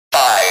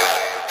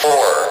4,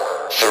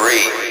 3,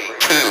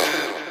 2,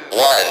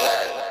 1,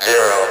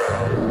 0.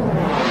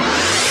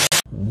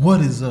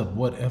 What is up,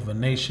 Whatever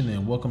Nation,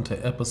 and welcome to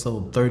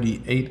episode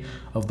 38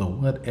 of the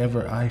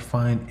Whatever I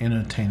Find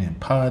Entertaining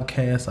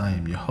podcast. I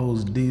am your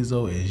host,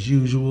 Diesel, as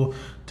usual.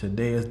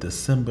 Today is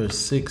December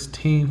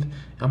 17th,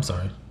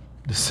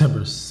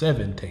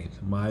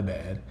 my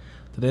bad.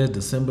 Today is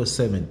December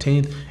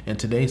 17th, and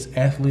today's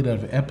athlete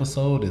of the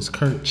episode is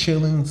Kurt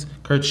Schillings.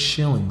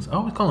 I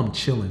always call him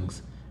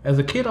Chillings. As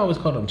a kid, I always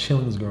called him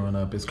Chillings growing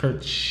up. It's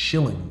Kurt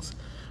Schillings.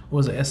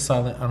 Was it S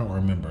silent? I don't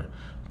remember.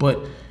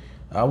 But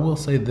I will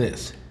say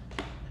this.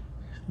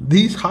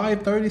 These high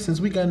 30s, since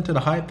we got into the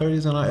high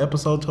 30s in our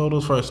episode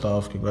totals, first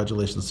off,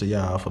 congratulations to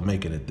y'all for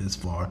making it this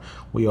far.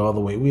 We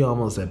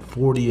almost at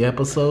 40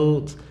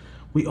 episodes.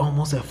 We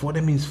almost at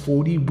 40. That means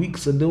 40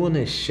 weeks of doing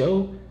this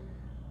show.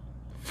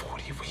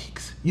 40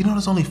 weeks. You know,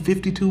 there's only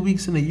 52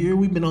 weeks in a year.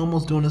 We've been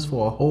almost doing this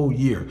for a whole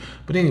year.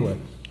 But anyway,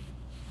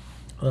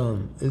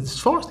 as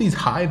far as these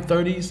high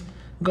 30s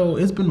go,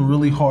 it's been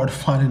really hard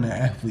finding an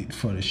athlete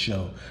for the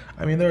show.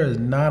 I mean, there is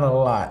not a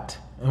lot.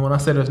 And when I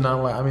say there's not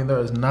a lot, I mean there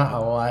is not a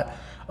lot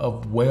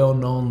of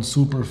well-known,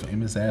 super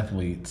famous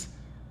athletes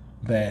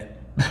that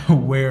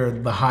wear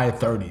the high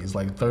 30s,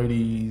 like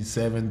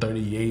 37,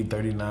 38,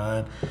 39.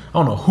 I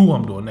don't know who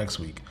I'm doing next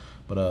week,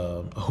 but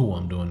who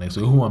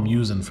I'm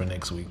using for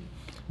next week.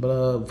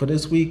 But for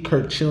this week,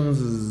 Kurt Schillings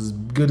is as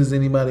good as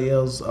anybody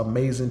else.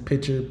 Amazing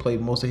pitcher,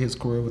 played most of his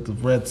career with the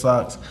Red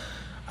Sox.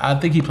 I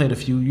think he played a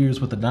few years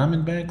with the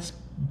Diamondbacks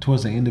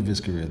towards the end of his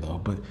career,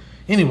 though. But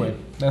anyway,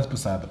 that's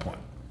beside the point.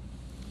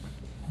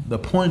 The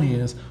point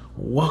is,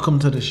 welcome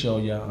to the show,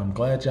 y'all. I'm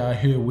glad y'all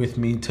here with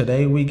me.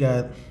 Today we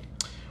don't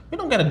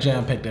got a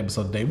jam-packed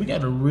episode today. We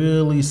got a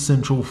really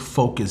central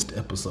focused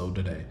episode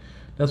today.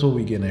 That's what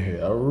we getting here.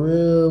 A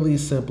really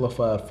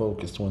simplified,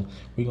 focused one.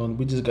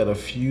 We just got a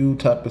few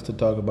topics to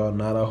talk about,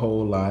 not a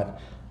whole lot.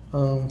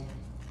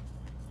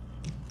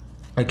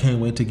 I can't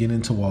wait to get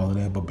into all of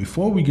that. But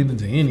before we get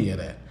into any of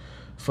that,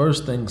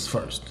 first things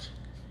first.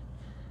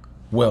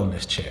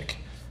 Wellness check.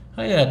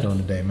 How y'all doing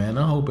today, man?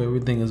 I hope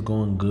everything is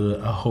going good.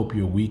 I hope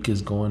your week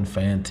is going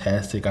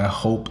fantastic. I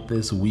hope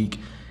this week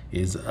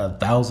is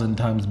 1,000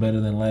 times better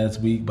than last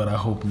week, but I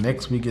hope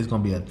next week is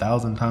going to be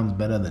 1,000 times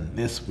better than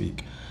this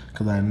week,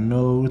 because I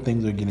know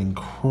things are getting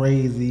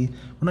crazy.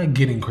 Well, not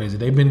getting crazy.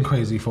 They've been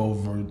crazy for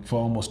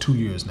almost 2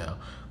 years now.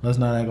 Let's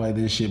not act like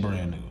this shit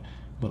brand new.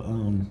 But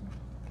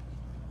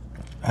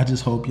I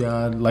just hope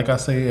y'all, like I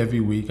say every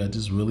week, I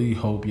just really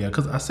hope y'all,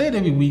 because I say it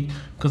every week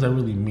because I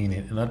really mean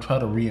it, and I try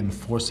to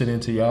reinforce it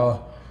into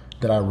y'all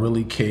that I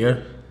really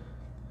care,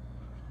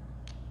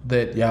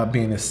 that y'all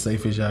being as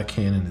safe as y'all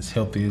can and as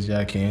healthy as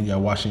y'all can,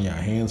 y'all washing y'all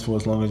hands for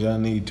as long as y'all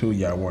need to,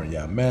 y'all wearing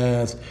y'all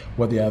masks,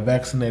 whether y'all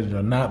vaccinated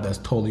or not, that's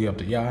totally up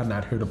to y'all. I'm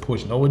not here to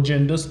push no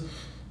agendas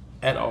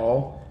at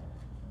all.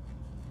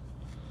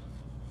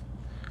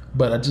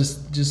 But I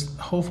just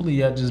hopefully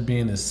y'all just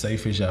being as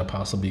safe as y'all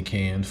possibly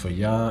can for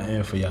y'all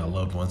and for y'all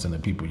loved ones and the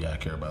people y'all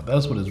care about.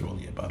 That's what it's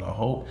really about. I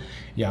hope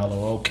y'all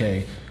are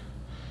okay.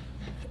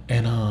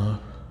 And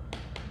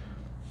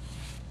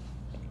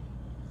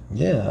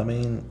yeah, I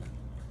mean,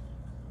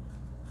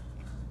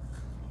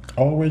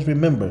 always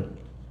remember,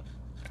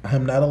 I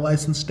am not a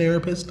licensed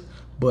therapist,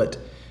 but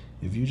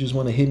if you just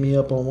want to hit me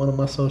up on one of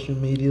my social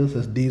medias,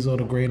 that's Diesel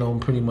the Great on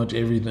pretty much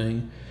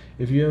everything.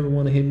 If you ever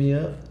want to hit me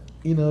up,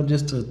 you know,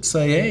 just to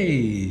say,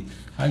 hey,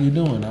 how you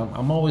doing?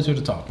 I'm always here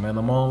to talk, man.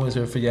 I'm always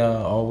here for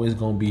y'all. Always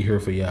gonna be here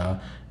for y'all.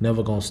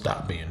 Never gonna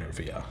stop being here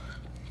for y'all.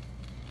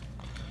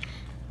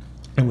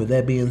 And with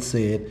that being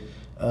said,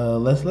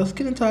 let's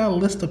get into our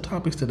list of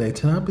topics today.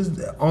 Tonight is,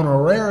 on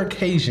a rare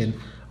occasion,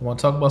 I want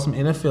to talk about some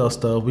NFL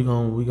stuff. We're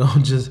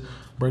gonna just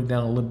break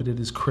down a little bit of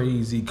this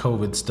crazy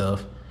COVID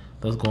stuff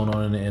that's going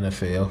on in the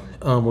NFL.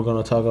 We're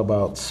gonna talk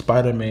about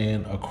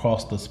Spider-Man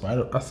Across the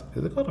Spider-Verse.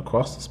 Is it called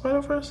Across the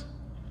Spiderverse?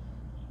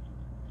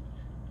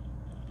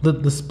 The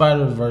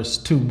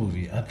Spiderverse 2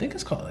 movie. I think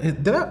it's called.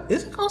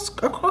 Is it called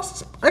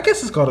Across? I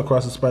guess it's called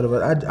Across the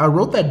Spiderverse. I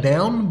wrote that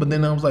down, but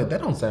then I was like, that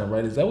don't sound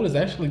right. Is that what it's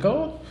actually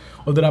called,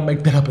 or did I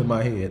make that up in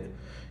my head?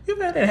 You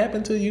ever had that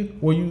happen to you,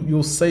 where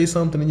you'll say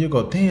something and you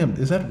go, damn,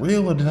 is that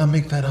real or did I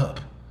make that up?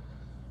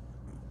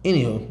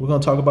 Anywho, we're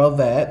gonna talk about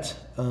that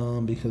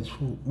because,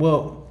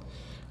 well,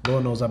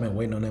 Lord knows I've been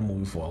waiting on that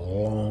movie for a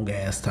long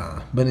ass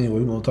time. But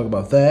anyway, we're gonna talk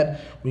about that.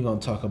 We're gonna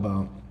talk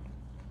about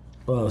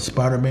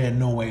Spider-Man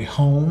No Way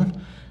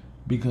Home.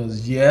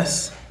 Because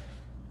yes,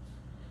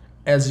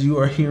 as you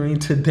are hearing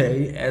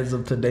today, as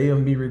of today of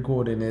me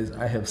recording is,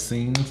 I have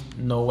seen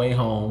No Way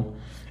Home,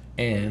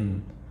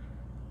 and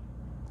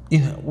you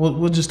know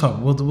we'll just talk.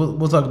 We'll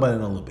talk about it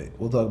in a little bit.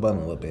 We're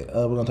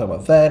gonna talk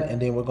about that, and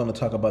then we're gonna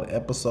talk about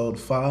episode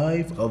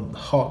 5 of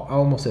I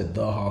almost said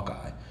the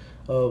Hawkeye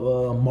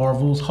of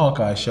Marvel's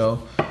Hawkeye show.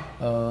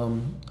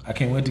 I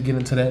can't wait to get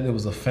into that. It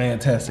was a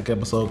fantastic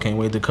episode. Can't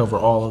wait to cover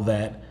all of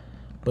that.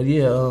 But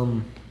yeah,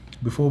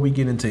 before we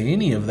get into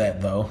any of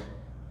that, though,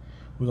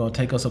 we're going to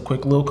take us a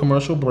quick little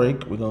commercial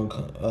break. We're going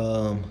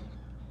to,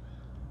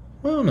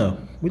 well, no,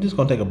 we're just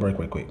going to take a break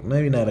real quick.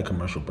 Maybe not a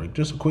commercial break,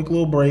 just a quick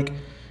little break.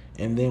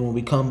 And then when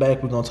we come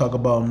back, we're going to talk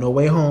about No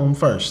Way Home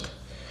first.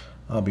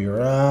 I'll be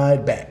right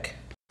back.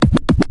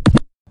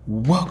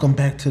 Welcome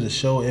back to the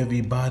show,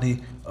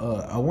 everybody.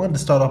 I wanted to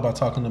start off by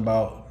talking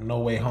about No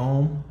Way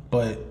Home,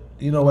 but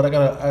you know what?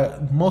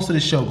 Most of the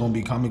show gonna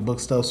be comic book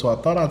stuff, so I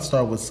thought I'd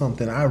start with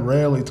something I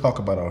rarely talk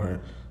about on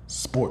here: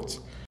 sports.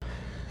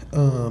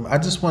 I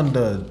just wanted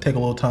to take a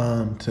little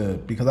time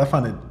because I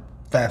find it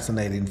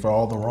fascinating for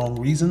all the wrong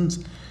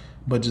reasons,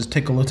 but just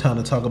take a little time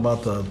to talk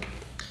about I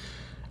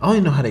don't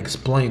even know how to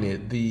explain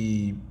it.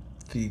 The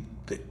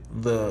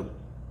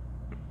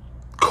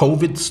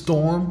COVID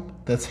storm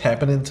that's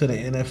happening to the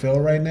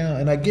NFL right now.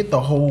 And I get the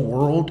whole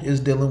world is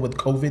dealing with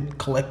COVID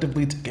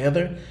collectively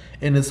together,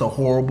 and it's a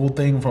horrible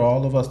thing for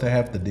all of us to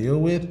have to deal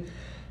with.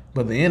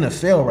 But the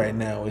NFL right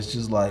now is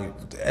just like,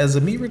 as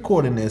of me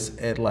recording this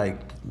at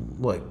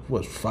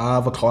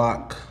 5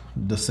 o'clock,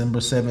 December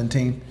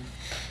 17th,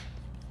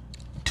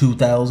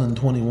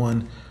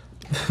 2021,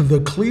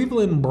 the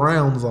Cleveland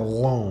Browns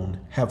alone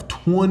have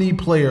 20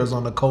 players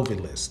on the COVID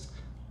list.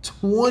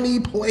 20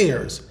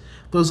 players.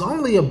 There's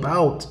only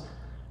about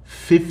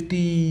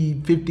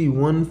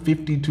 51,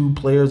 52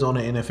 players on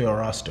the NFL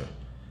roster.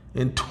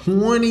 And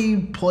 20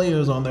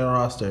 players on their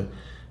roster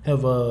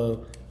have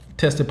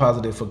tested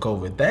positive for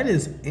COVID. That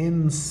is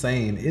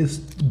insane. It's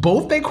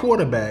both their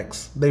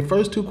quarterbacks, their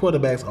first two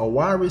quarterbacks, a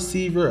wide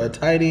receiver, a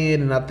tight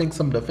end, and I think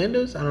some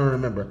defenders. I don't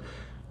remember.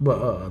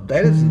 But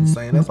that is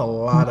insane. That's a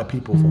lot of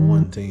people for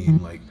one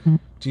team. Like,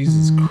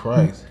 Jesus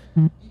Christ.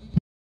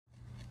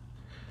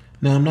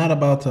 Now, I'm not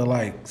about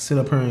to sit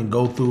up here and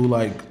go through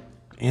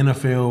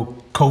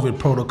NFL COVID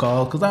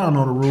protocol because I don't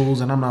know the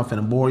rules, and I'm not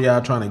finna bore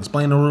y'all trying to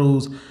explain the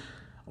rules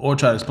or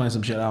try to explain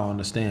some shit I don't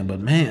understand. But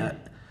man,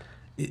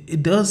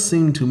 it does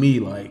seem to me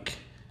like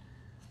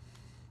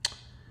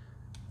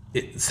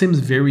it seems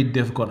very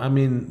difficult. I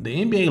mean,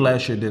 the NBA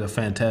last year did a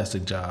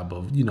fantastic job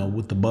of,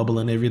 with the bubble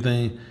and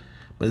everything,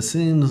 but it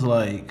seems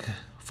like,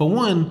 for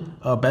one,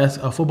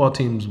 a football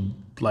team's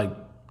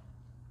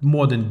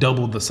more than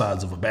double the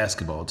size of a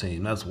basketball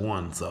team. That's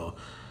one. So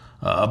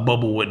a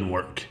bubble wouldn't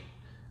work.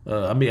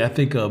 I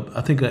think a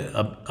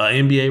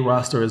NBA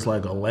roster is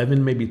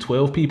 11, maybe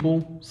 12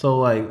 people.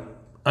 So an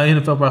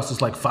NFL roster is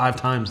 5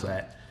 times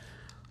that.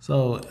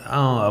 So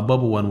a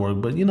bubble wouldn't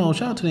work. But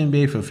shout out to the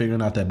NBA for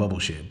figuring out that bubble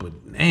shit.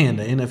 But man,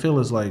 the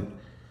NFL is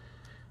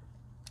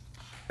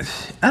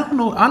I don't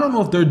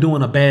know if they're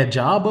doing a bad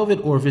job of it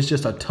or if it's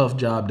just a tough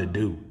job to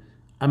do.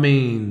 I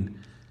mean,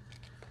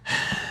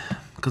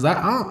 because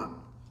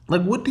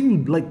what do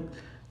you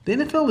the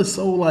NFL is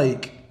so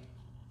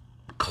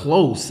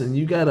close, and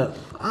you gotta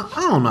I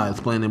don't know how to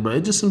explain it, but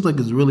it just seems like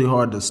it's really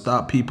hard to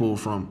stop people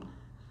from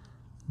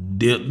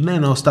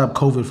stop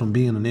COVID from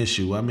being an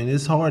issue. I mean,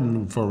 it's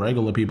hard for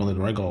regular people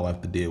in regular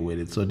life to deal with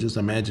it. So just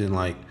imagine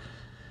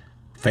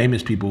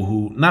famous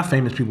people not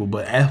famous people,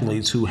 but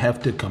athletes who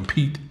have to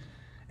compete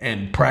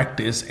and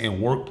practice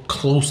and work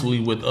closely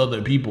with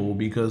other people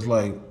because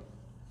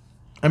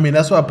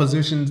that's why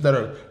positions that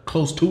are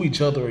close to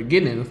each other are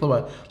getting it. It's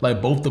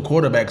like both the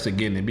quarterbacks are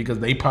getting it because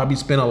they probably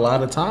spend a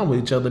lot of time with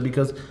each other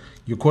because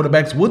your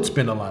quarterbacks would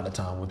spend a lot of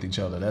time with each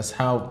other. That's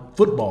how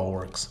football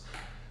works.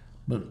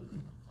 But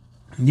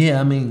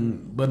yeah,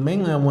 but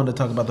mainly I wanted to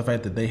talk about the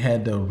fact that they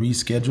had to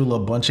reschedule a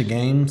bunch of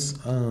games.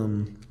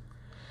 The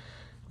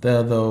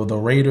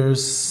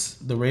Raiders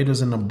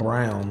and the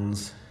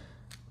Browns,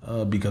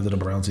 because of the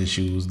Browns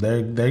issues,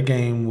 their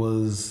game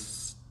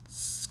was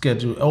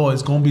scheduled. Oh,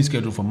 it's going to be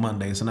scheduled for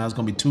Monday. So now it's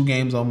going to be 2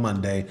 games on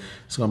Monday.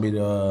 It's going to be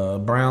the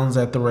Browns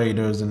at the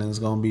Raiders, and then it's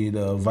going to be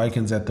the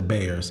Vikings at the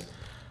Bears.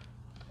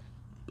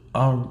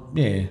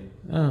 Yeah.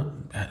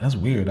 That's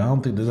weird. I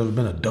don't think there's ever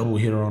been a double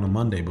hitter on a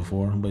Monday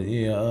before. But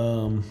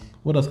yeah,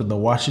 what else? The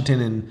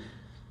Washington and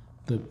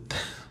the.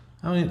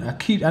 I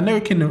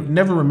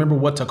never remember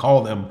what to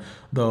call them.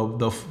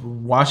 The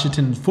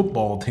Washington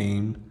football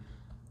team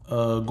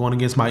going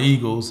against my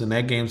Eagles, and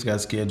that game's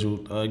got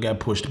scheduled. Got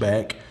pushed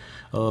back.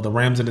 The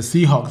Rams and the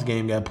Seahawks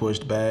game got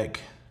pushed back.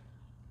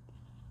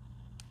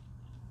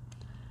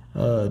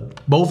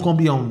 Both gonna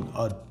be on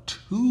a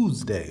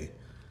Tuesday.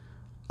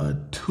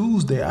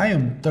 I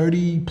am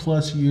 30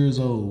 plus years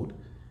old,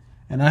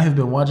 and I have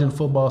been watching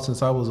football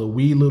since I was a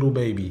wee little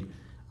baby.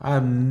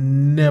 I've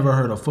never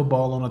heard of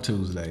football on a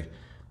Tuesday.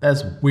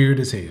 That's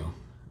weird as hell.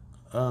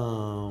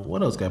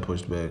 What else got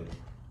pushed back?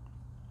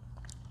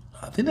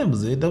 I think that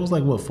was it. That was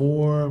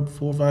 4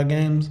 or 5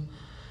 games.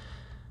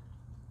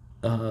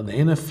 The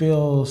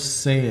NFL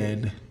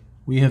said,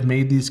 we have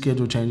made these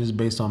schedule changes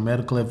based on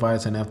medical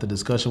advice and after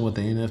discussion with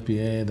the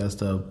NFPA, that's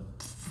the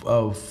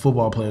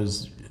Football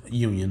Players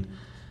Union,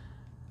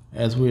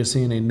 as we are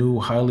seeing a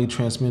new highly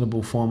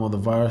transmittable form of the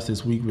virus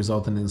this week,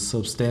 resulting in a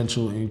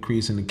substantial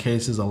increase in the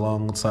cases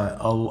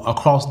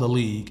across the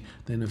league,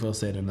 the NFL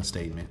said in a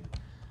statement.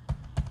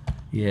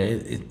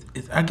 Yeah,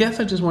 I guess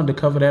I just wanted to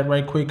cover that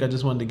right quick. I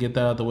just wanted to get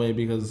that out of the way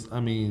because,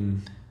 I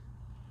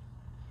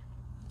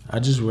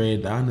just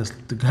read, honest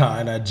to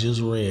God,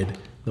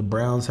 the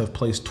Browns have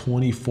placed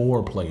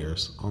 24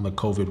 players on the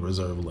COVID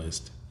reserve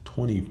list.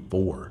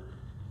 24.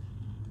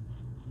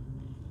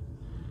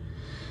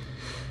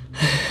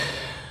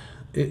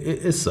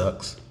 It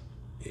sucks.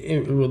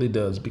 It really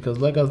does, because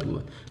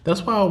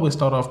that's why I always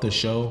start off the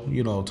show,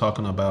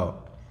 talking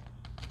about.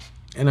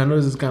 And I know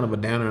this is kind of a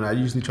downer, and I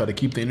usually try to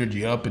keep the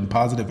energy up and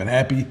positive and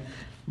happy,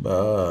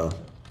 but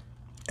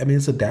I mean,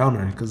 it's a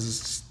downer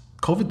because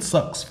COVID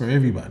sucks for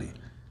everybody.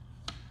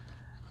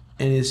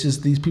 And it's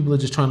just these people are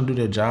just trying to do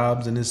their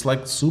jobs, and it's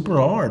like super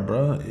hard,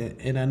 bro.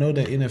 And I know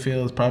that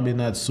NFL is probably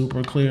not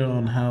super clear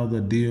on how to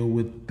deal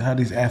with how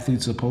these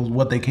athletes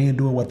what they can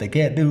do and what they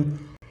can't do.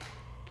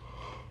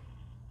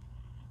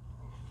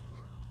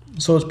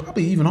 So it's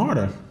probably even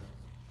harder.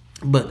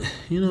 But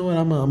you know what?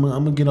 I'm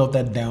gonna get off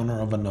that downer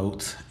of a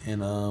note,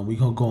 and we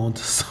gonna go on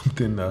to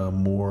something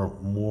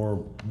more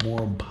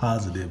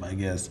positive, I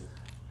guess.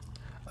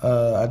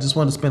 I just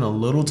want to spend a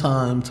little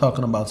time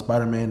talking about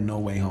Spider-Man: No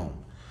Way Home.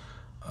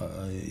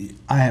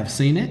 I have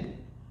seen it.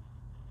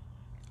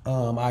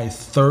 I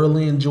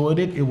thoroughly enjoyed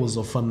it. It was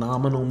a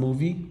phenomenal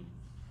movie,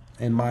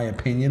 in my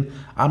opinion.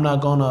 I'm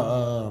not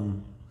gonna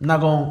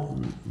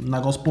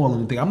spoil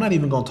anything. I'm not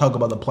even gonna talk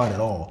about the plot at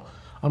all.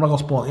 I'm not gonna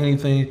spoil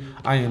anything.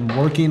 I am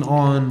working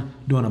on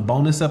doing a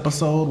bonus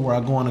episode where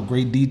I go into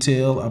great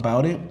detail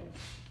about it.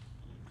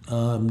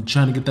 Trying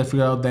to get that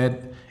figured out.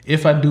 That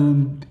if I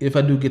do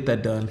get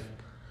that done,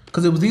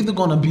 because it was either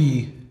gonna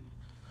be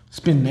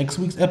spend next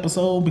week's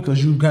episode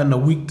because you've gotten a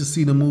week to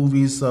see the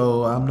movie,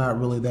 so I'm not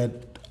really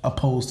that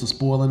opposed to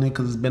spoiling it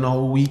because it's been a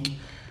whole week,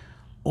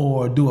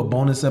 or do a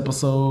bonus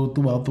episode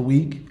throughout the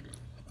week.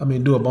 I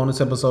mean, do a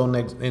bonus episode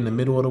in the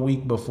middle of the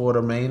week before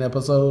the main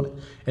episode,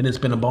 and then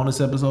spend a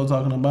bonus episode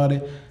talking about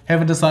it.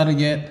 Haven't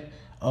decided yet.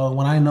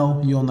 When I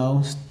know, you'll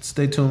know.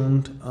 Stay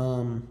tuned.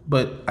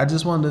 But I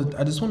just wanted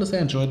to say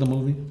I enjoyed the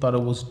movie. Thought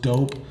it was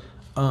dope.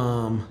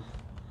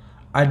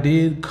 I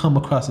did come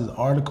across this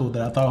article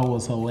that I thought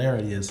was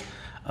hilarious.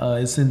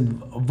 It's in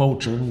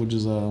Vulture, which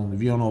is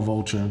if you don't know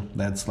Vulture,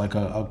 that's like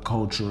a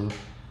culture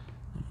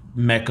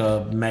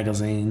mecca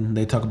magazine.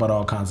 They talk about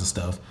all kinds of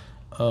stuff.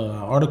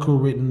 Article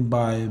written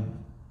by,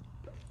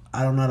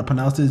 I don't know how to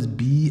pronounce this,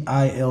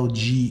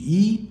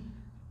 Bilge,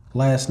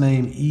 last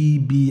name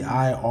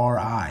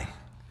Ebiri.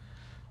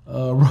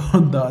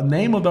 The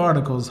name of the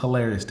article is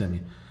hilarious to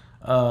me.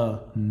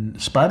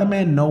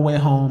 Spider-Man: No Way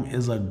Home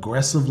is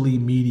aggressively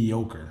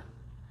mediocre.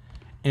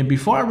 And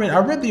before I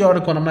read the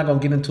article, and I'm not gonna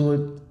get into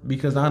it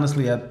because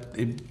honestly,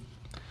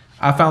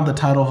 I found the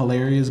title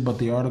hilarious, but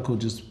the article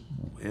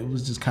it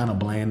was just kind of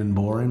bland and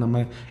boring. I'm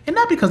like, and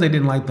not because they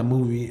didn't like the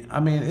movie. I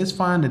mean, it's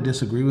fine to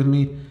disagree with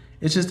me.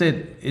 It's just that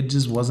it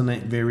just wasn't a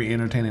very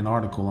entertaining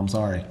article. I'm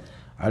sorry.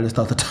 I just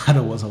thought the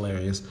title was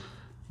hilarious.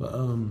 But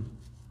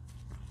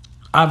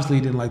obviously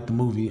didn't like the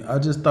movie. I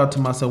just thought to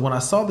myself, when I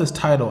saw this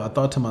title, I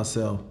thought to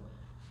myself,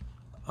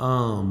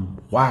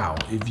 wow,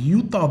 if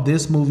you thought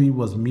this movie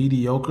was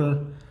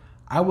mediocre,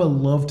 I would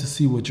love to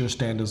see what your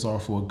standards are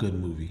for a good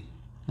movie.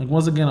 Like,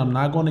 once again, I'm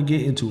not going to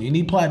get into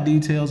any plot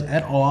details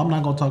at all. I'm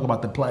not going to talk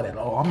about the plot at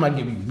all. I'm not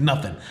giving you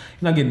nothing.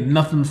 You're not getting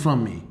nothing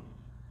from me.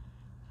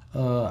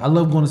 I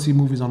love going to see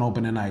movies on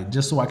opening night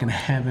just so I can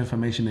have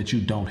information that you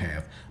don't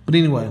have. But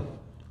anyway,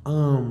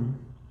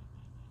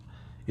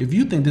 if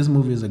you think this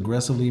movie is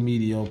aggressively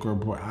mediocre,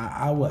 boy,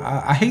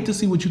 I hate to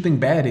see what you think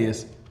bad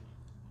is.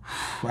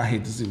 I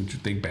hate to see what you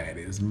think bad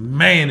is.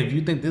 Man, if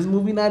you think this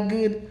movie not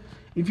good,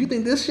 if you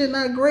think this shit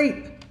not great,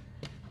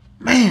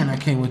 man, I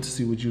can't wait to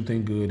see what you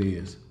think good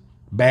is.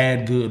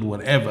 Bad, good,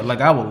 whatever.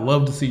 Like, I would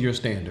love to see your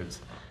standards.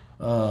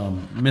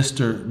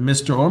 Mr.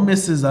 or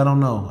Mrs. I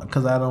don't know,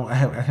 because I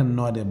have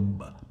no idea.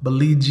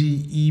 Bilge,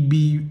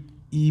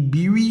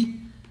 Ebiri.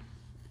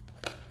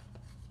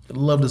 I'd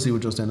love to see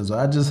what your standards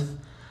are.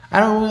 I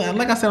don't,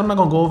 like I said, I'm not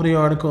gonna go over the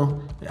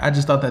article. I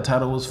just thought that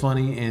title was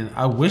funny, and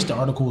I wish the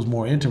article was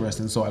more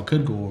interesting so I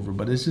could go over.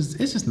 But it's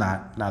just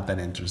not that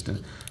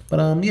interesting.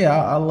 But yeah,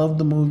 I love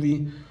the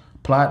movie.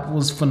 Plot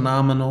was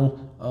phenomenal.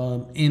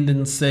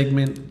 Ending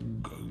segment,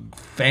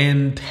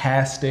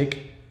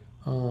 fantastic.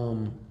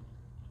 I'm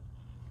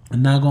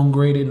not gonna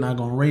grade it, not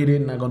gonna rate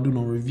it, not gonna do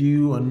no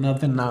review or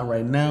nothing. Not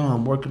right now.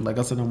 I'm working, like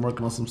I said, I'm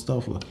working on some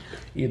stuff for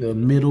either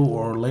middle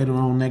or later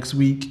on next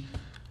week.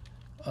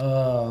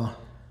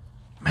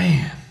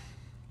 Man,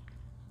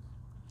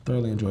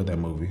 thoroughly enjoyed that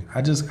movie.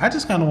 I just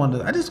kind of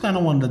wanted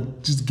to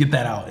just get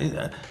that out,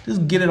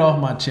 just get it off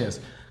my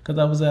chest. Cause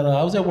I was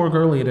at work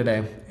earlier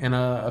today, and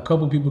a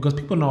couple people, because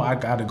people know I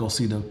gotta go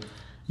see them.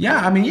 Yeah,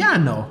 I mean, yeah, I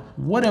know.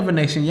 Whatever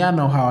Nation, y'all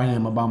know how I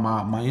am about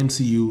my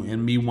MCU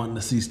and me wanting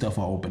to see stuff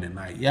on opening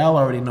night. Y'all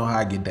already know how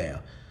I get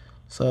down.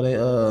 So they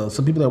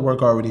some people at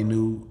work already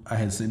knew I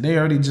had seen. They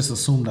already just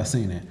assumed I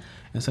seen it,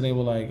 and so they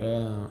were like,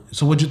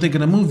 "So what'd you think of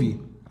the movie?"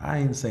 I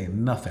ain't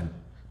saying nothing.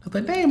 I was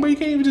like, "Damn, bro, you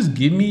can't even just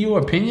give me your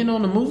opinion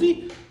on the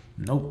movie?"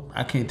 Nope,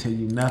 I can't tell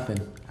you nothing.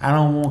 I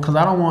don't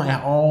want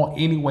at all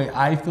any way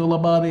I feel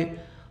about it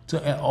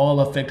to at all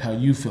affect how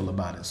you feel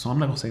about it. So I'm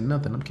not gonna say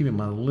nothing. I'm keeping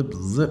my lip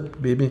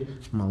zip, baby.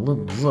 My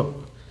lip zip.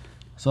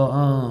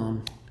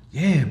 So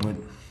yeah, but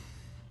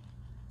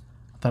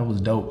I thought it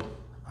was dope.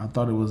 I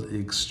thought it was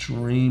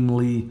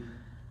extremely,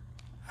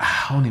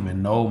 I don't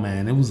even know,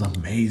 man. It was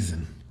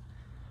amazing.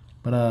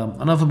 But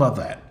enough about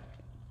that.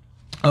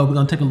 We're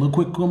gonna take a little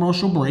quick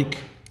commercial break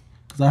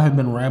because I have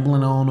been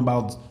rambling on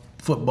about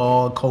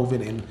football,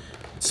 COVID, and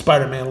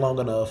Spider-Man long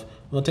enough.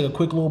 We're gonna take a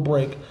quick little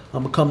break.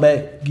 I'm gonna come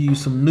back, give you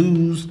some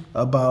news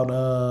about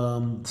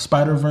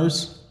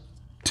Spiderverse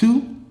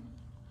 2,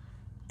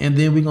 and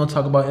then we're gonna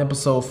talk about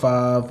episode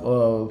 5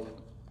 of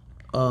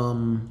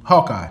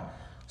Hawkeye.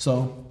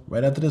 So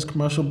right after this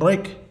commercial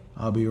break,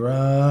 I'll be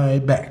right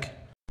back.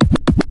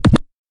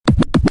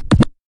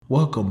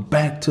 Welcome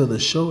back to the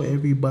show,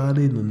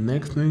 everybody. The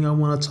next thing I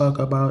want to talk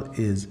about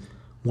is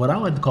what I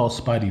like to call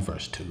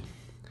Spiderverse 2,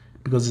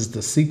 because it's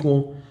the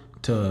sequel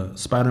to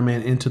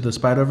Spider-Man Into the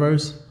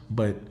Spider-Verse,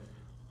 but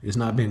it's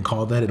not being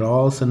called that at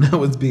all. So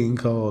now it's being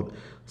called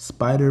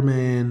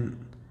Spider-Man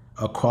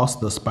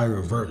Across the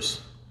Spider-Verse.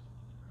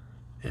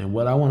 And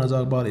what I want to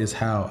talk about is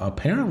how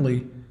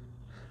apparently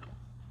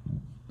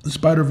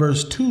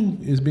Spider-Verse 2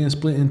 is being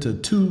split into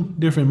 2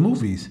 different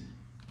movies.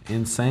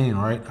 Insane,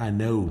 right? I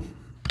know.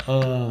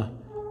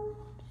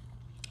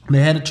 They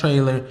had a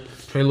trailer.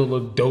 Trailer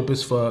looked dope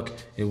as fuck.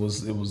 It was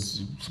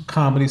some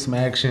comedy, some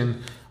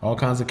action, all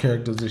kinds of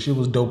characters. The shit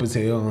was dope as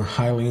hell, and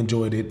highly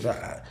enjoyed it.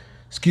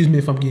 Excuse me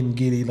if I'm getting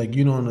giddy. Like,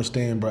 you don't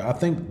understand, bro. I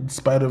think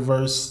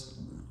Spider-Verse,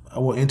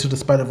 well, Into the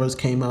Spider-Verse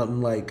came out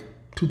in like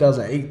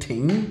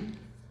 2018.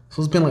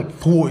 So it's been like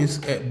 4.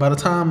 By the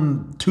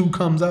time 2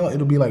 comes out,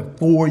 it'll be like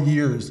 4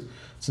 years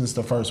since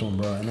the first one,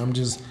 bro. And I'm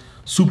just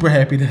super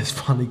happy that it's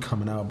finally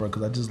coming out, bro,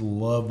 because I just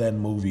love that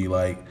movie.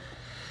 Like,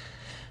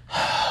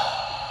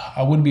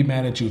 I wouldn't be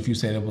mad at you if you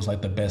said it was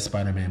like the best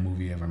Spider-Man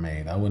movie ever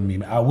made. I wouldn't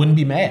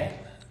be mad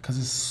because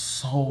it's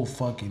so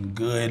fucking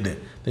good.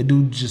 They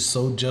do just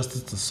so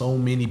justice to so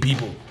many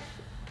people.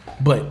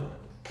 But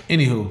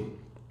anywho,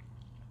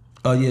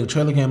 yeah, the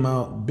trailer came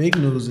out. Big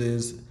news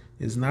is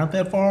it's not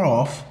that far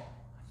off,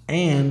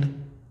 and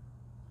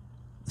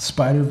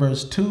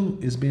Spider-Verse 2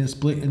 is being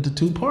split into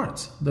 2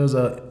 parts. There's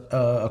a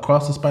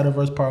Across the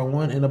Spider-Verse Part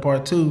 1 and a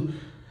Part 2.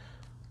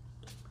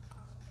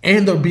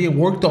 And they're being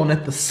worked on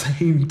at the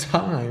same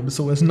time.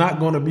 So it's not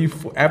going to be,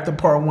 after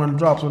Part 1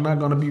 drops, we're not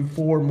going to be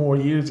 4 more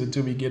years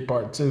until we get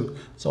Part 2.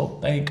 So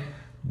thank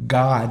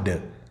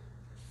God.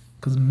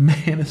 Because,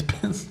 man, it's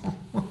been so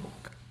long.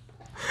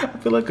 I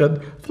feel like a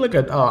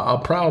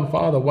proud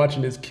father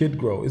watching his kid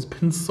grow. It's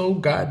been so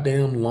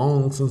goddamn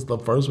long since the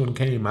first one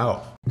came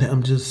out.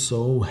 I'm just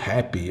so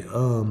happy.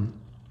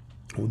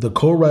 The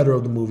co-writer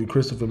of the movie,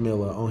 Christopher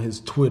Miller, on his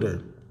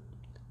Twitter,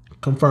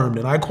 confirmed,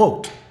 and I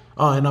quote,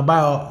 and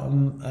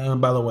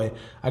by the way,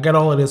 I got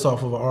all of this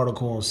off of an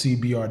article on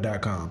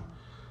CBR.com.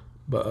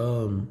 But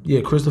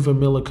yeah, Christopher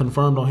Miller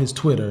confirmed on his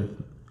Twitter,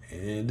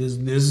 and this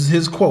is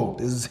his quote.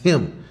 This is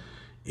him.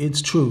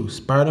 It's true.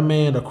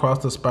 Spider-Man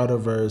Across the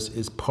Spider-Verse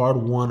is part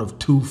 1 of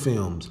 2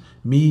 films.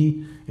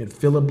 Me and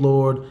Philip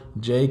Lord,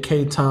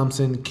 J.K.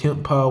 Thompson,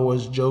 Kemp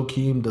Powers,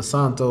 Joaquim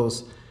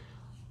DeSantos,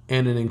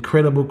 and an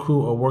incredible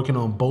crew are working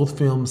on both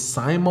films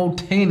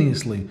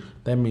simultaneously.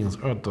 That means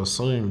at the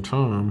same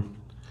time.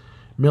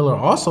 Miller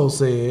also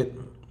said,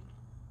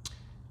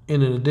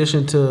 in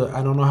addition to,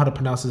 I don't know how to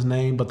pronounce his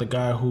name, but the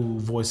guy who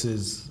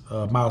voices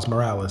Miles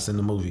Morales in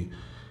the movie,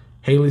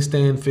 Haley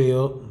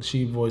Stanfield,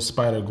 she voiced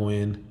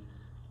Spider-Gwen,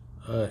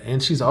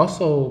 and she's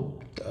also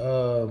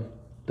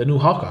the new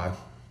Hawkeye.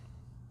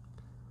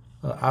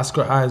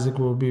 Oscar Isaac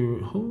will be,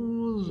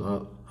 who's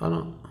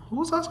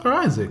Oscar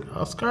Isaac?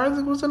 Oscar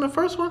Isaac was in the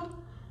first one?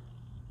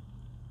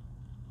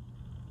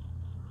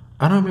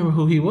 I don't remember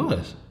who he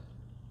was.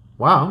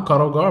 Wow, I'm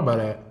caught off guard by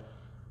that.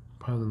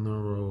 Probably no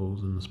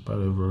roles in the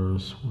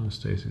Spider-Verse. When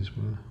Stacy's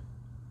with.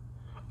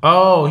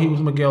 Oh, he was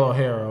Miguel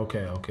O'Hara.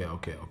 Okay.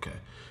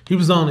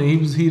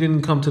 He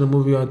didn't come to the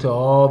movie until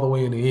all the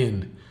way in the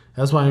end.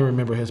 That's why I didn't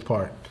remember his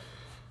part.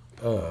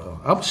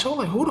 I was sure,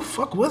 like, who the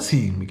fuck was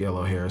he, Miguel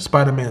O'Hara?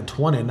 Spider-Man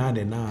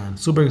 2099.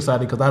 Super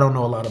excited because I don't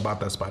know a lot about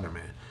that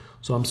Spider-Man.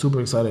 So I'm super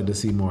excited to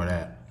see more of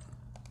that.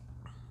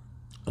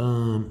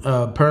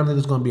 Apparently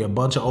there's going to be a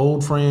bunch of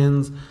old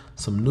friends,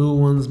 some new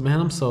ones.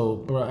 Man,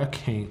 bro, I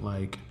can't,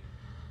 like,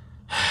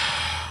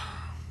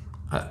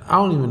 I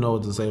don't even know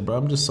what to say, bro.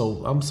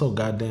 I'm so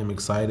goddamn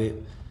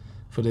excited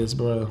for this,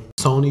 bro.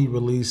 Sony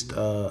released,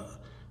 they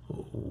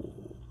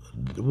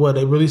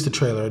released the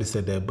trailer, I already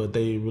said that, but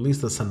they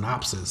released a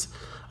synopsis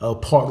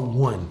of part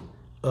 1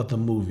 of the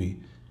movie.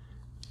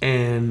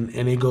 And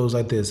it goes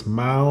like this: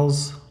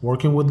 Miles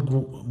working with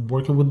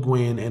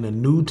Gwen and a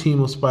new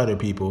team of spider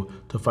people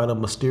to fight a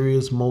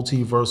mysterious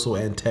multiversal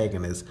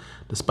antagonist.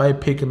 Despite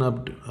picking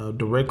up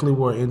directly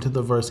where Into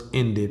the Verse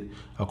ended,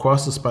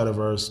 Across the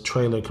Spider-Verse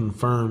trailer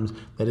confirms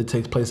that it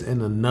takes place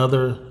in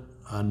another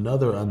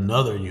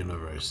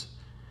universe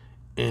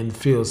and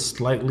feels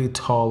slightly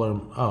taller.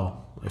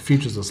 It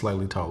features a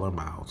slightly taller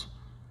Miles.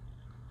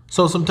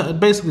 So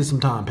basically some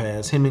time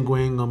passed. Him and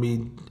Gwen gonna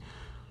be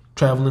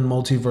traveling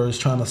multiverse,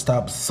 trying to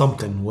stop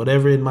something,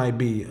 whatever it might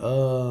be.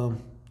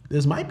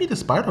 This might be the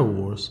Spider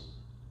Wars.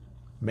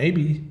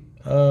 Maybe.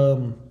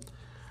 I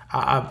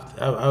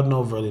I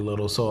know very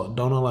little, so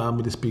don't allow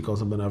me to speak on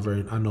something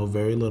I know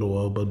very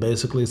little of. But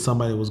basically,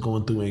 somebody was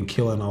going through and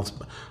killing off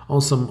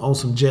on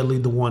some Jet Li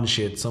the One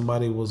shit.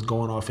 Somebody was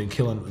going off and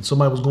killing.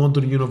 Somebody was going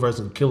through the universe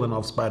and killing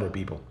off spider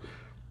people.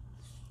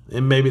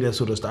 And maybe that's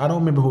who I don't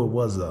remember who it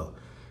was though.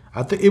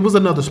 I think it was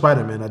another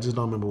Spider-Man. I just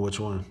don't remember which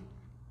one.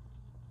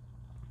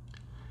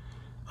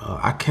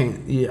 I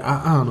can't. Yeah,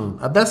 I don't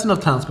know. That's enough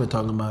time spent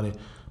talking about it.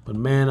 But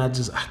man, I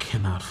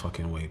cannot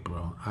fucking wait,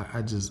 bro.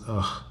 I'm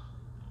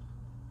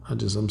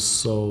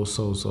so.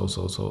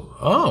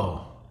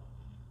 Oh.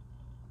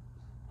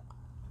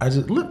 I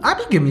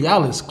be giving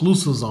y'all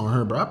exclusives on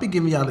her, bro. I be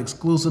giving y'all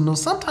exclusive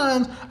news.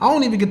 Sometimes I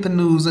don't even get the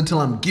news until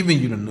I'm giving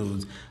you the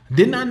news.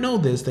 Did not know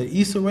this, that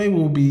Issa Rae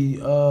will be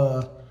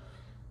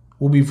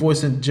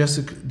voicing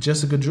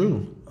Jessica Drew,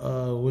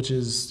 which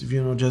is, if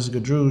you know Jessica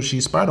Drew,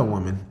 she's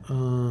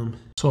Spider-Woman.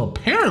 So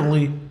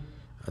apparently,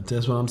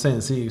 that's what I'm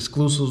saying. See,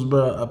 exclusives,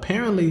 bro.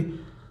 Apparently,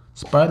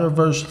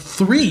 Spiderverse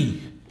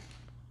 3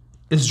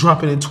 is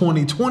dropping in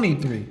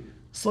 2023.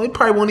 So it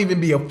probably won't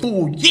even be a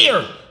full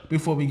year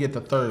before we get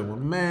the third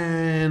one.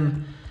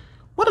 Man,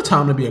 what a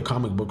time to be a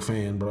comic book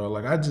fan, bro.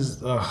 Like,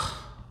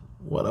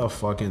 what a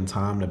fucking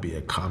time to be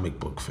a comic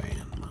book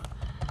fan.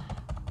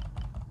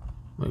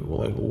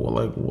 What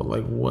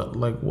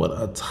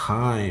a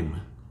time.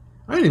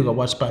 I ain't even gonna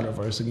watch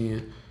Spider-Verse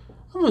again.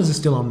 How much is it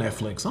still on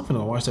Netflix? I'm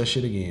finna watch that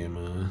shit again,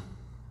 man.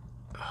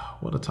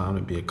 What a time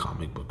to be a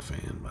comic book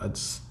fan. I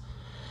just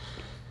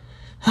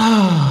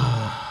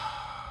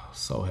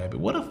so happy.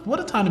 What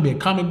a time to be a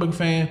comic book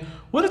fan.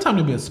 What a time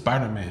to be a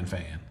Spider-Man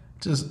fan.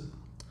 Just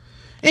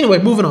anyway,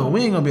 moving on.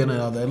 We ain't gonna be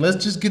into all that.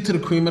 Let's just get to the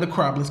cream of the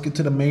crop. Let's get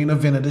to the main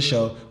event of the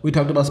show. We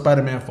talked about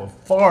Spider-Man for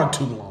far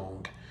too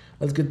long.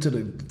 Let's get to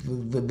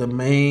the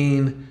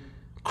main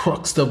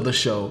crux of the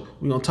show.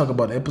 We're gonna talk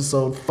about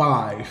episode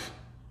 5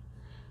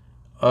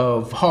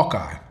 of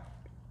Hawkeye,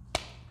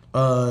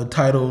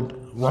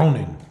 titled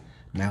Ronin.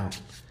 Now,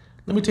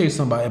 let me tell you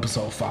something about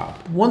episode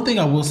 5. One thing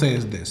I will say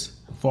is this.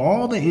 For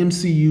all the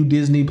MCU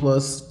Disney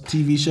Plus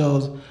TV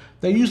shows,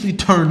 they usually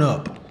turn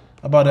up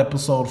about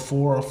episode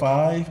 4 or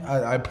 5.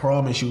 I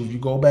promise you, if you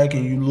go back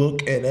and you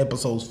look at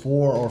episodes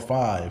 4 or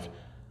 5,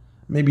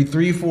 maybe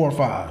 3, 4, or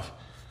 5.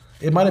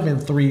 It might have been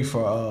 3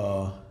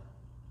 for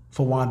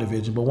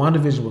WandaVision, but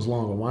WandaVision was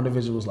longer.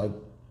 WandaVision was like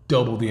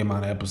double the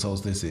amount of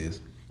episodes this is.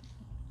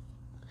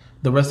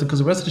 Because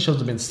the rest of the shows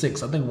have been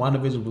 6. I think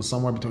WandaVision was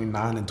somewhere between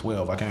 9 and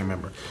 12. I can't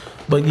remember.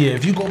 But yeah,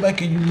 if you go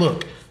back and you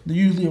look,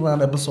 usually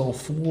around episode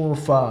 4 or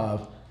 5,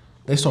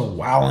 they start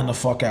wilding the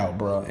fuck out,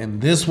 bro.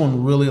 And this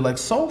one really, like,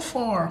 so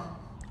far,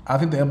 I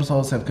think the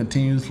episodes have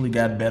continuously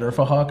got better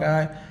for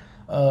Hawkeye.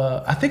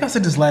 I think I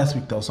said this last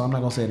week though, so I'm not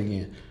gonna say it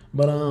again.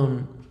 But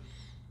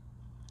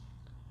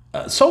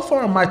so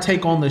far my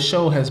take on the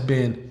show has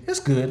been, it's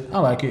good. I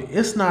like it.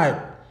 It's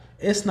not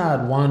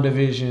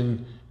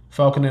WandaVision,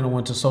 Falcon and the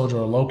Winter Soldier,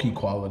 or Loki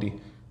quality.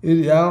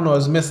 I don't know.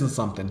 It's missing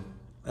something.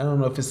 I don't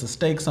know if it's the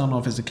stakes. I don't know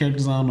if it's the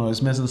characters. I don't know.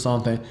 It's missing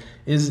something.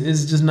 It's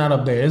just not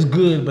up there. It's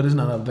good, but it's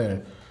not up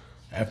there.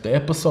 After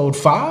episode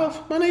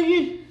 5, my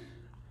nigga,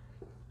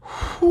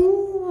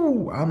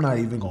 I'm not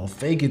even gonna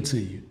fake it to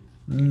you.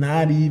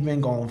 Not even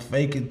gonna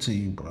fake it to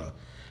you, bro.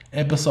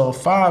 Episode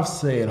 5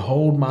 said,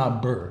 "Hold my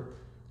burr.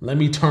 Let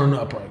me turn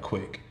up right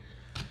quick."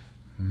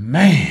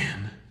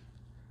 Man,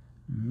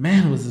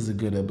 was this a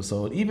good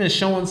episode. Even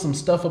showing some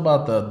stuff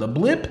about the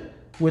blip,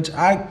 which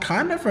I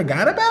kind of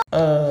forgot about.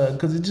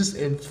 Because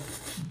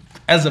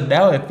as of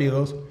now, it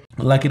feels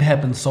like it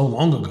happened so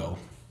long ago.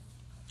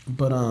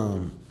 But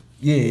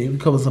yeah, we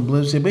covered some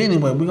blip shit. But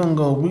anyway, we're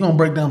gonna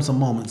break down some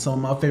moments, some of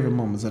my favorite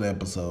moments of the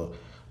episode.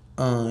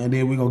 And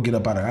then we're gonna get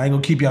up out of here. I ain't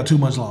gonna keep y'all too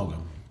much longer.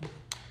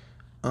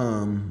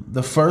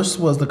 The first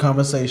was the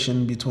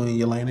conversation between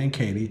Yelena and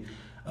Katie.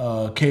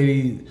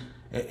 Katie,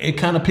 it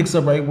kind of picks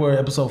up right where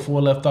episode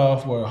 4 left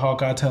off, where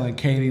Hawkeye telling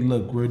Katie,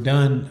 "Look, we're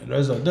done.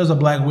 There's a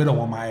Black Widow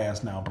on my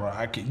ass now, bro.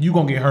 You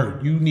gonna get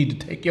hurt. You need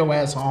to take your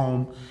ass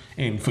home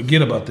and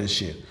forget about this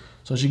shit."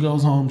 So she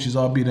goes home. She's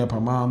all beat up.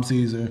 Her mom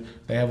sees her.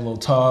 They have a little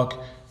talk.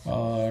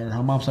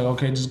 Her mom's like,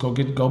 "Okay, just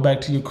go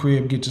back to your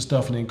crib, get your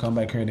stuff, and then come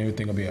back here, and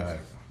everything will be all right."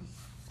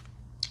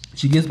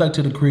 She gets back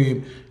to the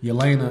crib.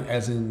 Yelena,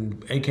 as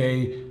in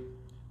AK,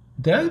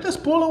 did I get a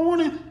spoiler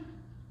warning?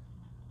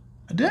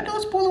 Did I do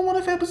a spoiler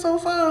warning for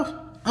episode 5?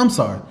 I'm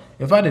sorry.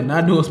 If I did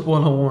not do a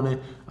spoiler warning,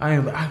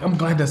 I'm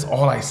glad that's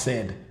all I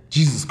said.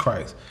 Jesus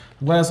Christ.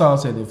 I'm glad that's all I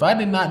said. If I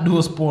did not do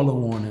a spoiler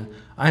warning,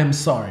 I am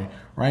sorry.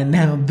 Right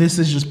now, this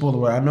is your spoiler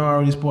warning. I know I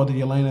already spoiled the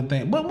Yelena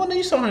thing, but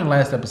you saw her in the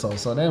last episode,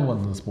 so that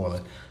wasn't a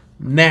spoiler.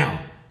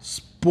 Now,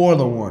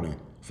 spoiler warning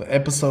for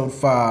episode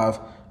 5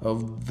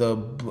 of the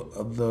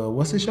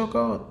what's this show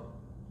called?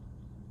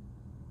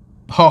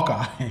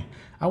 Hawkeye.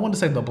 I want to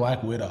say the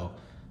Black Widow.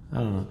 I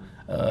don't know.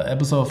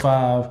 Episode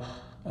 5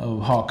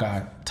 of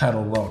Hawkeye,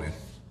 titled Ronin.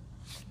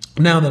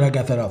 Now that I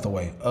got that out the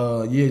way,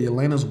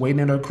 Yelena's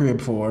waiting at her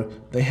crib for her.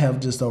 They have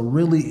just a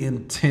really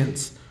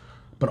intense,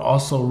 but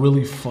also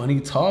really funny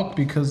talk,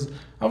 because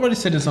I've already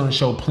said this on the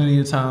show plenty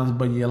of times,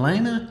 but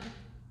Yelena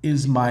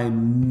is my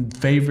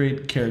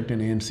favorite character in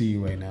the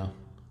MCU right now.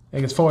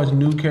 Like as far as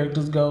new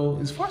characters go,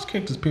 as far as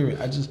characters period,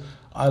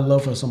 I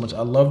love her so much.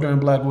 I loved her in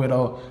Black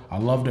Widow. I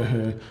loved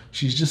her.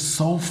 She's just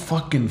so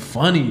fucking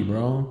funny,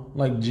 bro.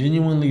 Like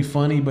genuinely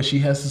funny, but she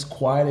has this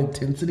quiet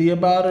intensity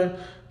about her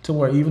to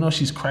where even though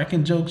she's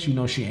cracking jokes, you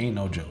know she ain't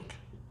no joke.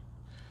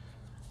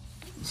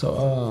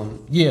 So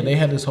yeah, they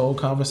had this whole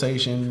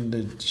conversation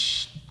that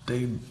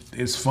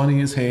it's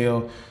funny as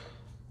hell.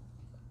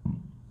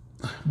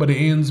 But it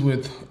ends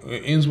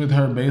with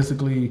her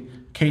basically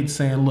Kate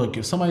saying, "Look,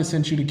 if somebody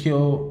sent you to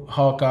kill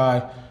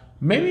Hawkeye,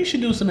 maybe you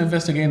should do some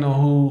investigating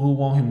on who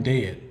want him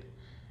dead."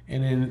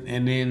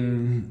 And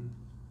then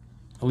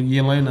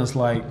Yelena's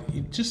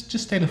like, "Just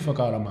stay the fuck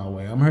out of my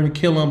way. I'm here to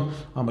kill him.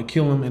 I'm gonna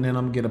kill him, and then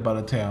I'm gonna get up out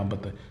of town."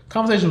 But the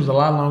conversation was a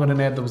lot longer than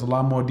that. There was a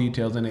lot more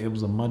details in it. It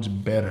was a much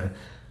better.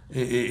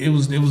 It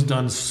was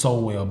done so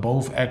well.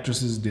 Both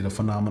actresses did a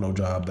phenomenal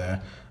job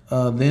there.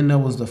 Then there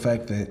was the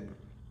fact that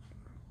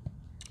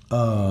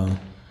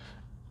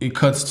it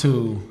cuts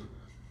to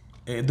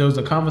there was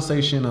a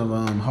conversation of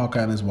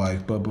Hawkeye and his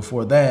wife, but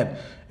before that,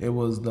 it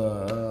was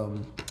the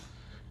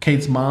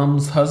Kate's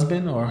mom's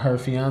husband or her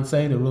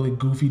fiance, the really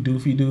goofy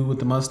doofy dude with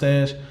the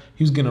mustache.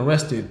 He was getting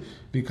arrested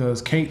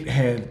because Kate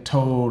had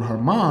told her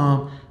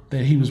mom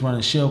that he was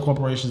running shell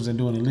corporations and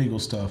doing illegal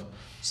stuff.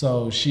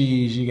 So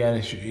he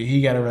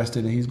got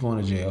arrested and he's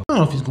going to jail. I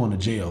don't know if he's going to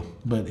jail,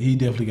 but he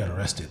definitely got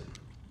arrested.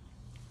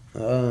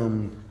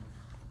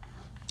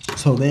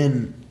 So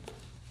then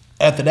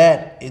after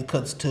that, it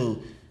cuts to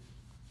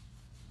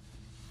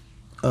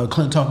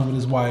Clint talking with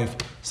his wife,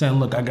 saying,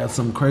 "Look, I got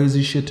some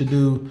crazy shit to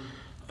do,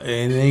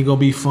 and it ain't gonna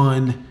be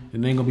fun,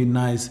 it ain't gonna be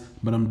nice,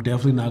 but I'm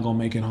definitely not gonna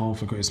make it home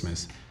for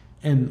Christmas."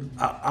 And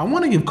I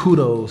want to give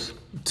kudos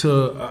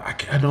to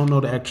I don't know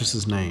the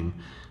actress's name,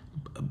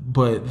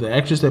 but the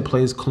actress that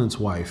plays Clint's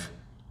wife.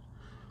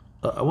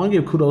 I want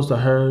to give kudos to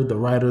her, the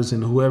writers,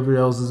 and whoever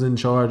else is in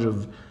charge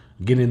of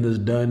getting this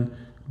done.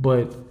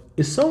 But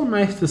it's so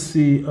nice to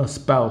see a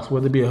spouse,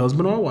 whether it be a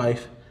husband or a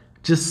wife,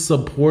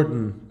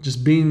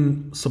 just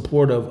being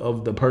supportive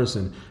of the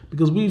person.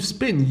 Because we've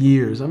spent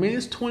years, I mean,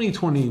 it's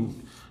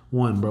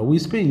 2021, bro. We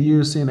spent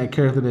years seeing that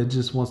character that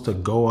just wants to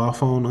go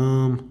off on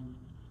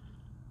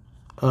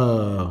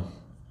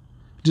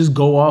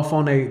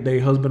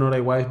their husband or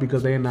their wife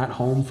because they're not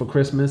home for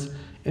Christmas.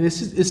 And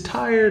it's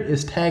tired,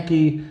 it's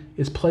tacky,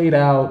 it's played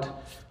out.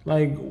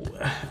 Like,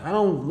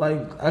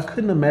 I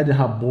couldn't imagine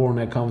how boring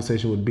that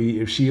conversation would be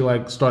if she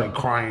started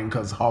crying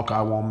because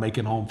Hawkeye won't make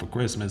it home for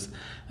Christmas.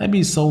 That'd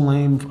be so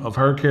lame of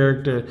her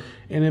character,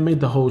 and it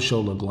made the whole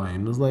show look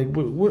lame. It's like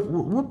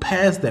we're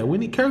past that.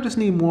 Characters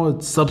need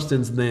more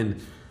substance than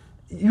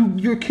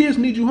your kids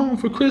need you home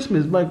for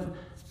Christmas. Like,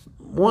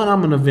 one,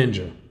 I'm an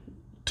Avenger.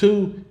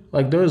 Two,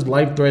 there's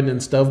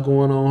life-threatening stuff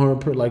going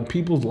on her. Like,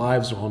 people's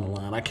lives are on the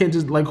line. I can't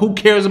just who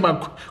cares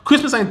about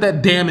Christmas? Ain't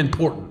that damn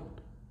important.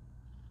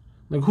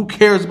 Like, who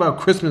cares about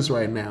Christmas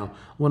right now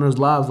when there's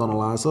lives on the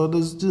line? So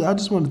I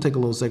just wanted to take a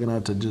little second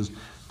out to just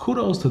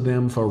kudos to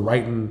them for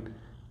writing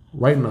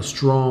a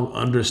strong,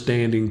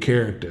 understanding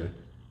character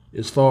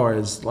as far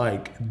as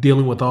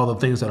dealing with all the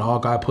things that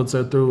Hawkeye puts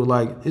her through.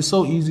 It's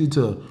so easy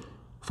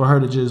for her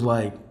to just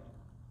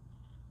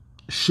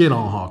shit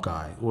on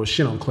Hawkeye or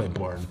shit on Clint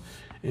Barton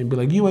and be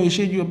like, "You ain't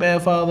shit, you a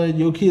bad father,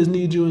 your kids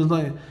need you." And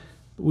it's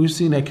we've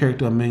seen that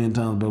character a million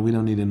times, but we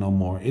don't need it no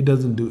more. It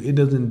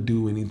doesn't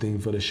do anything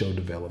for the show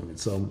development.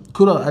 So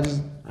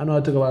kudos. I know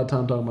I took a lot of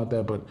time talking about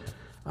that, but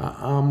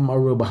I'm a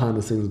real behind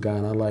the scenes guy,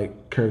 and I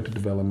like character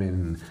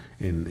development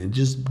and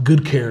just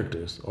good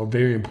characters are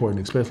very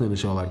important, especially in a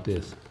show like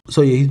this.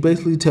 So yeah, he's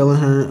basically telling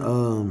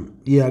her,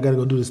 "Yeah, I gotta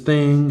go do this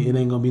thing. It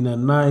ain't gonna be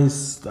nothing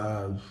nice,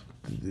 but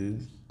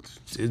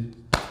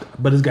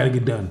it's gotta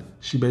get done."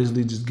 She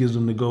basically just gives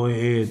him the go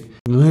ahead.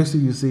 And the next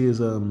thing you see is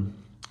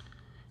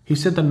he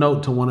sent a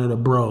note to one of the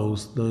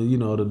bros,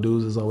 the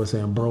dudes is always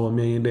saying bro a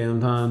million damn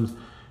times.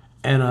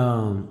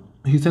 And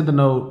he sent the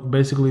note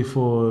basically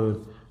for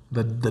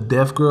the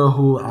deaf girl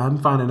who I'm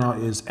finding out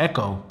is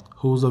Echo,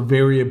 who's a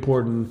very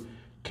important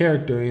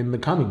character in the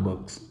comic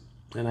books.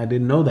 And I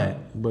didn't know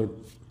that, but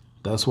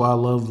that's why I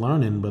love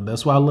learning. But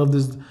that's why I love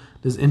this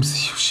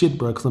MCU shit,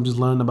 bro, because I'm just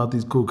learning about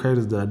these cool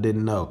characters that I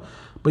didn't know.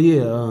 But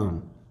yeah,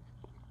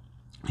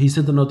 he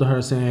sent the note to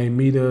her saying, "Hey,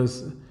 meet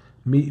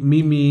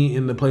me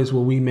in the place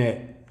where we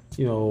met."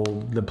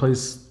 The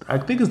place, I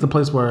think it's the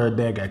place where her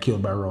dad got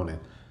killed by Ronin.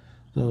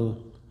 So,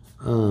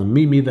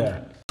 meet me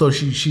there. So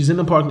she's in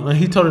the parking lot.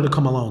 He told her to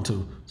come along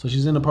too. So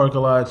she's in the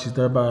parking lot. She's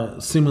there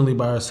seemingly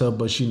by herself,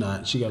 but she's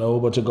not. She got a whole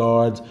bunch of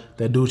guards.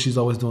 That dude she's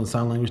always doing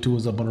sign language to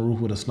is up on the roof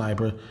with a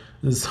sniper.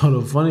 And so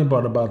the funny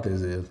part about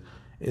this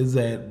is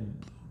that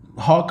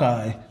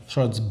Hawkeye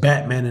starts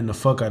Batmaning the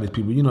fuck out of these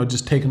people.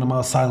 Just taking them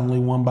out silently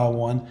one by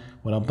one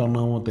without them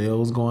knowing what the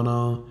hell is going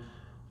on.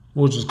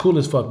 Which is cool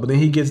as fuck. But then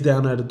he gets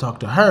down there to talk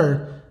to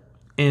her,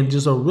 and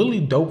just a really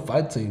dope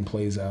fight scene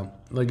plays out.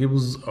 It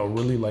was a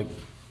really,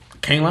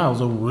 can't lie, it was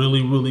a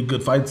really, really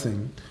good fight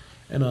scene.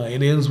 And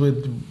it ends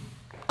with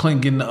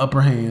Clint getting the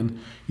upper hand.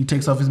 He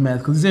takes off his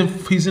mask because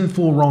he's in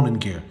full Ronin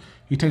gear.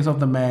 He takes off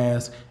the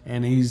mask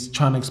and he's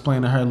trying to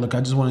explain to her, look, I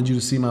just wanted you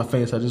to see my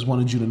face. I just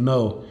wanted you to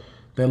know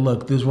that,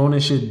 look, this Ronin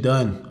shit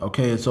done.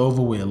 Okay, it's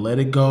over with. Let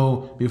it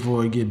go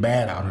before it get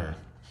bad out here.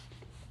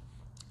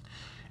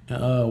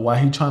 Why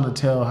he trying to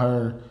tell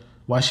her,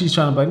 why she's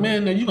trying to be like,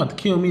 man, you got to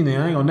kill me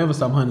now. I ain't gonna never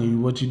stop hunting you,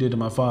 what you did to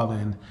my father.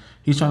 And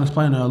he's trying to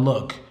explain to her,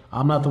 look,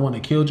 I'm not the one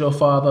that killed your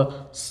father.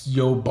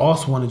 Your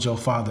boss wanted your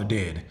father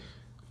dead.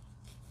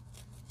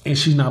 And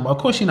she's not, of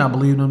course she's not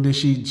believing him. Then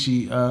she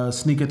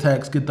sneak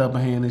attacks, get the upper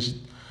hand, and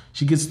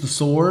she gets the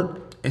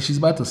sword, and she's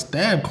about to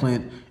stab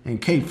Clint,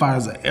 and Kate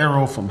fires an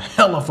arrow from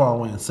hella far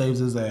away and saves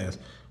his ass.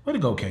 Way to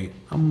go, Kate.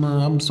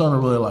 I'm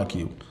starting to really like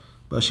you.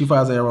 But she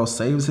fires an arrow,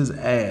 saves his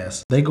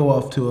ass. They go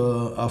off to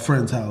a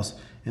friend's house,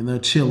 and they're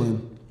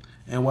chilling.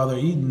 And while they're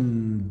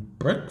eating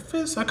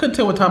breakfast, I couldn't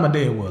tell what time of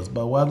day it was,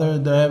 but while they're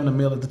having a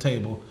meal at the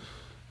table,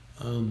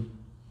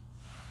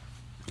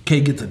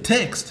 Kate gets a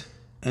text,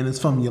 and it's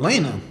from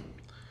Yelena.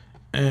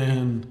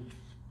 And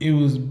it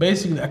was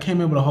basically, I can't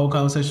remember the whole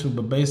conversation,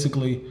 but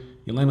basically,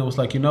 Yelena was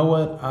like, you know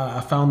what?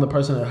 I found the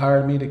person that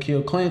hired me to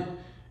kill Clint.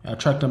 I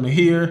tracked them to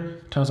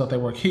here. Turns out they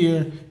work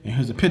here. And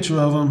here's a picture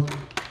of them.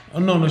 Oh,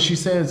 no, she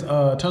says,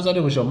 turns out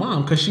it was your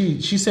mom. Because she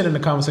said in the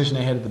conversation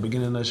they had at the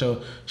beginning of the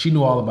show, she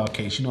knew all about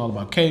Kate. She knew all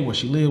about Kate, where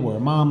she lived, where her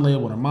mom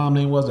lived, what her mom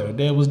name was, that her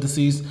dad was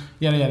deceased,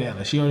 yada, yada,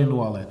 yada. She already knew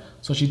all that.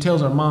 So she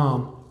tells her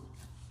mom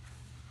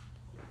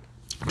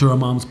to her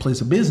mom's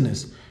place of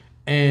business.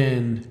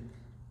 And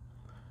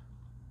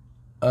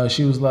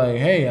she was like,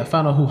 hey, I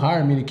found out who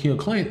hired me to kill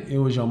Clint. It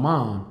was your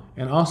mom.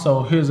 And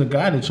also, here's a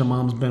guy that your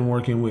mom's been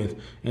working with.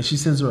 And she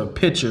sends her a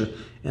picture.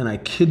 And I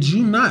kid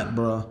you not,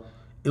 bro,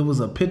 it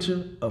was a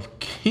picture of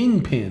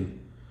Kingpin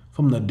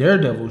from the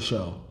Daredevil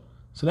show.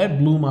 So that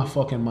blew my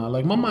fucking mind.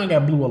 Like, my mind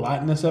got blew a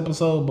lot in this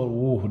episode, but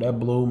whoa, that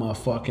blew my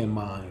fucking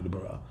mind,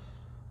 bro.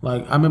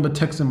 Like, I remember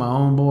texting my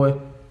own boy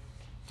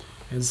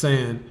and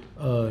saying,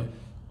 are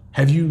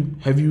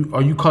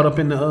you caught up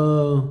in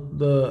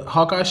the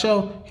Hawkeye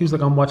show? He was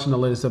like, I'm watching the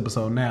latest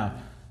episode now.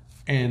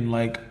 And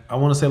like, I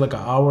want to say like an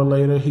hour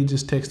later, he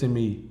just texted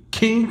me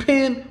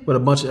Kingpin with a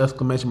bunch of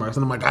exclamation marks.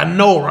 And I'm like, I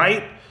know,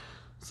 right?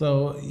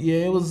 So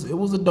yeah, it was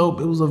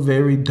a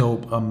very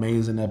dope,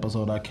 amazing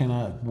episode. I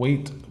cannot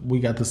wait. We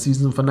got the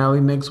season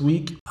finale next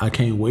week. I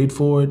can't wait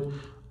for it.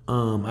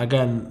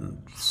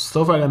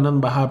 So far I got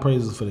nothing but high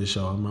praises for this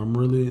show. I'm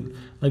really,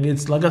 like,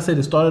 it's like I said,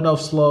 it started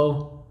off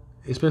slow,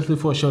 especially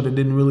for a show that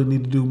didn't really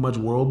need to do much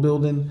world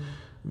building.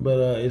 But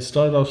it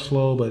started off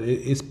slow, but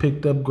it's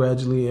picked up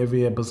gradually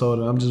every episode.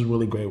 And I'm just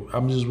really great.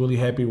 I'm just really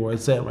happy where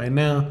it's at right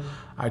now.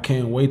 I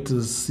can't wait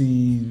to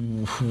see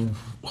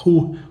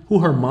who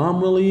her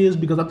mom really is,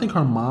 because I think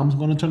her mom's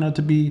going to turn out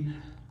to be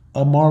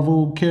a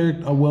Marvel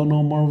character, a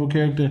well-known Marvel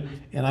character,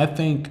 and I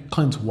think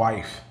Clint's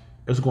wife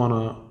is going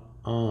to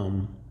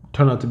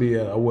turn out to be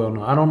a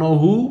well-known. I don't know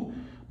who,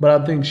 but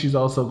I think she's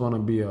also going to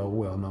be a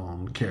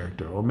well-known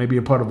character, or maybe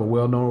a part of a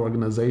well-known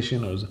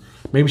organization, or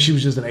maybe she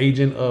was just an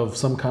agent of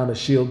some kind of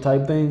SHIELD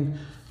type thing.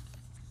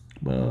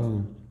 But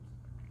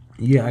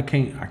yeah, I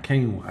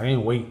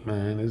can't wait,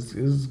 man.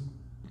 It's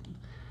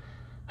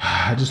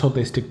I just hope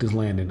they stick this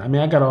landing. I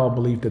mean, I got all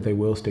belief that they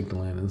will stick the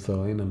landing,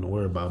 so ain't nothing to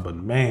worry about. But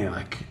man,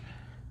 like,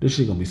 this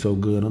shit gonna be so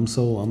good. I'm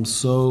so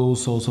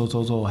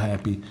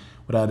happy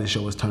with how this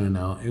show is turning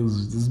out.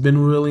 It's been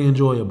really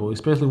enjoyable,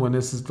 especially when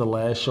this is the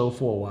last show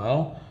for a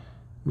while.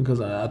 Because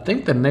I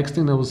think the next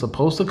thing that was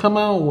supposed to come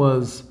out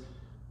was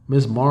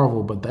Miss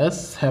Marvel, but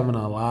that's having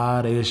a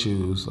lot of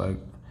issues. Like,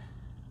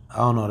 I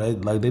don't know,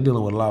 they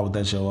dealing with a lot with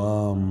that show.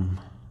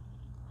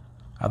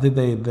 I think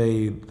they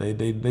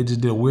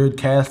just did a weird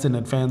casting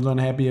that fans aren't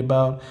happy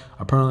about.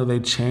 Apparently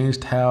they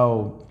changed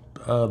how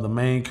the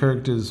main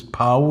character's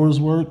powers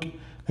work.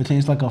 They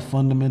changed like a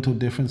fundamental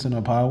difference in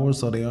her powers,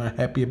 so they aren't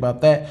happy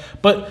about that.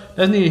 But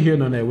that's neither here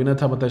nor there. We're not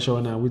talking about that show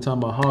right now. We're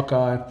talking about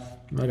Hawkeye.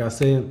 Like I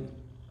said,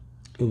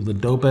 it was a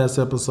dope-ass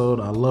episode.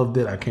 I loved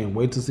it. I can't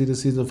wait to see the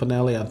season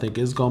finale. I think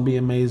it's going to be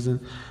amazing.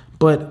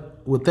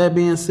 But with that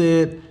being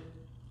said,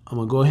 I'm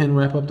going to go ahead and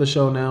wrap up the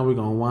show now. We're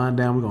going to wind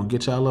down. We're going to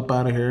get y'all up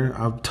out of here.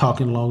 I'm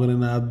talking longer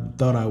than I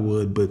thought I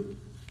would, but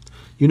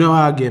you know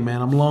how I get,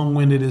 man. I'm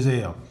long-winded as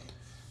hell.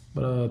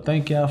 But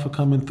thank y'all for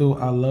coming through.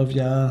 I love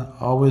y'all.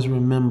 Always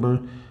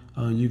remember,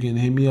 you can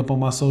hit me up on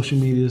my social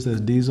medias.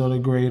 That's Diesel the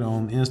Great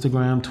on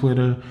Instagram,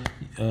 Twitter,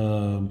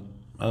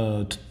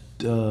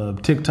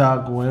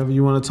 TikTok, wherever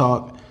you want to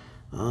talk.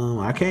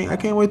 I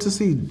can't wait to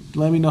see.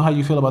 Let me know how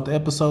you feel about the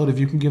episode. If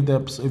you can give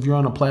that, if you're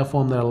on a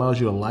platform that allows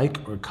you to like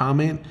or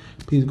comment,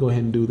 please go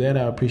ahead and do that.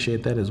 I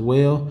appreciate that as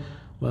well.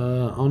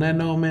 On that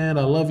note, man,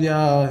 I love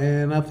y'all,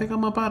 and I think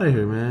I'm up out of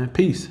here, man.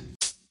 Peace.